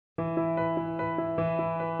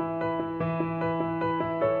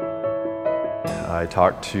I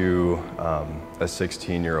talked to a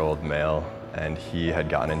 16-year-old male, and he had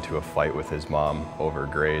gotten into a fight with his mom over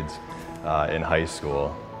grades in high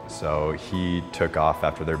school. So he took off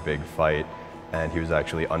after their big fight, and he was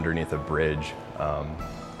actually underneath a bridge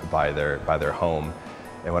by their home.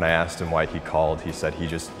 And when I asked him why he called, he said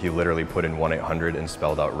he literally put in 1-800 and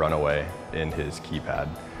spelled out Runaway in his keypad.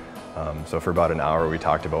 So for about an hour we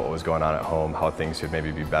talked about what was going on at home, how things could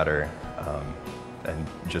maybe be better, and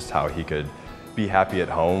just how he could be happy at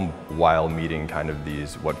home while meeting kind of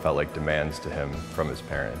these what felt like demands to him from his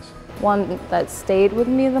parents. One that stayed with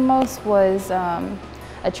me the most was a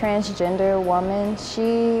transgender woman.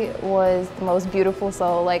 She was the most beautiful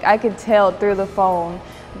soul. Like, I could tell through the phone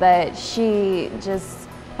that she just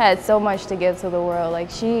had so much to give to the world. Like,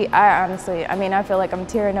 I feel like I'm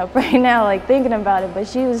tearing up right now, like thinking about it, but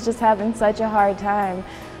she was just having such a hard time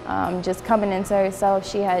just coming into herself.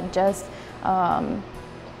 She had just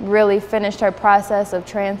really finished her process of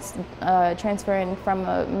transferring from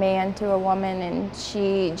a man to a woman, and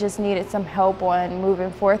she just needed some help on moving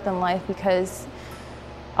forth in life, because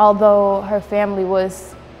although her family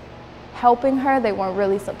was helping her, they weren't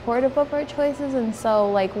really supportive of her choices. And so,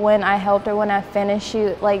 like, when I helped her, when I finished,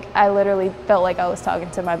 I literally felt like I was talking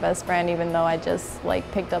to my best friend, even though I just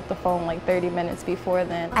picked up the phone 30 minutes before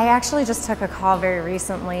then. I actually just took a call very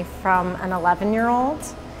recently from an 11-year-old.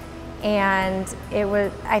 And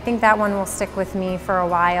I think that one will stick with me for a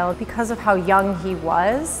while because of how young he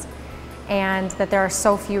was, and that there are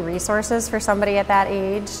so few resources for somebody at that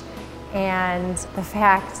age, and the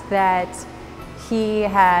fact that he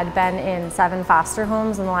had been in 7 foster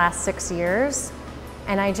homes in the last 6 years.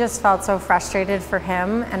 And I just felt so frustrated for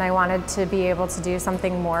him, and I wanted to be able to do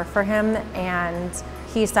something more for him, and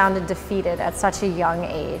he sounded defeated at such a young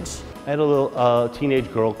age. I had a little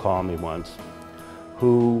teenage girl call me once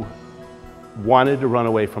who wanted to run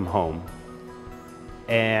away from home,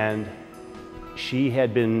 and she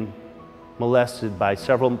had been molested by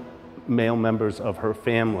several male members of her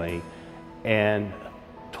family and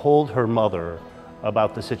told her mother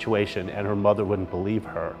about the situation, and her mother wouldn't believe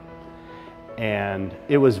her. And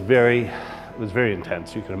it was very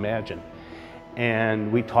intense, you can imagine.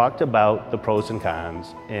 And we talked about the pros and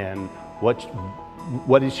cons, and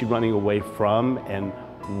what is she running away from, and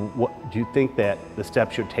what do you think that the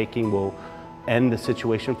steps you're taking will end the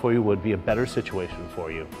situation for you, would be a better situation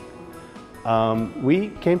for you. We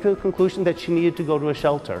came to the conclusion that she needed to go to a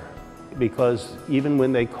shelter, because even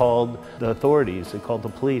when they called the authorities, they called the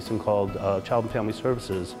police and called Child and Family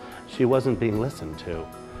Services, she wasn't being listened to.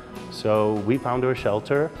 So we found her a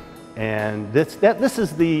shelter, and this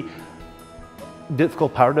is the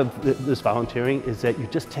difficult part of this volunteering, is that you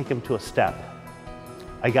just take them to a step.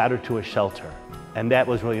 I got her to a shelter, and that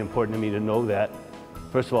was really important to me to know that,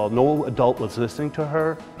 first of all, no adult was listening to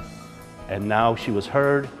her, and now she was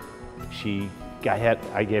heard.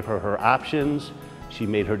 I gave her options, she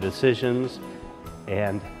made her decisions,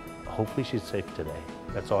 and hopefully she's safe today.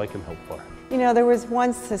 That's all I can hope for. You know, there was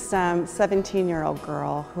once this 17-year-old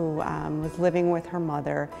girl who was living with her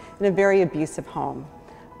mother in a very abusive home.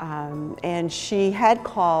 And she had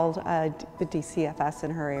called the DCFS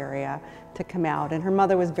in her area to come out, and her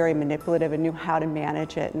mother was very manipulative and knew how to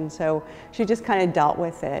manage it, and so she just kind of dealt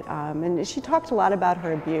with it. And she talked a lot about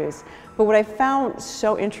her abuse. But what I found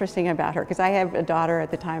so interesting about her, because I have a daughter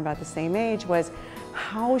at the time about the same age, was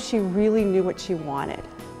how she really knew what she wanted.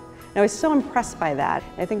 And I was so impressed by that.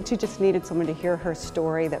 I think she just needed someone to hear her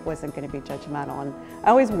story that wasn't going to be judgmental, and I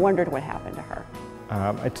always wondered what happened to her.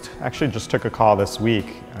 I actually just took a call this week,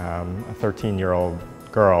 a 13-year-old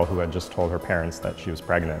girl who had just told her parents that she was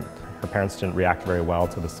pregnant. Her parents didn't react very well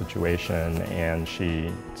to the situation, and she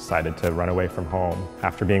decided to run away from home.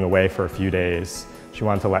 After being away for a few days, she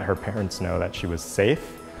wanted to let her parents know that she was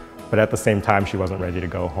safe, but at the same time she wasn't ready to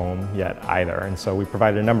go home yet either. And so we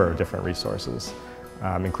provided a number of different resources,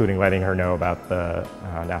 including letting her know about the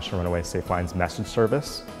National Runaway Safe Lines message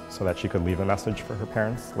service so that she could leave a message for her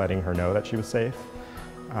parents, letting her know that she was safe,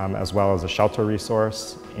 as well as a shelter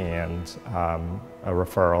resource and a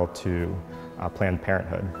referral to Planned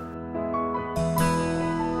Parenthood.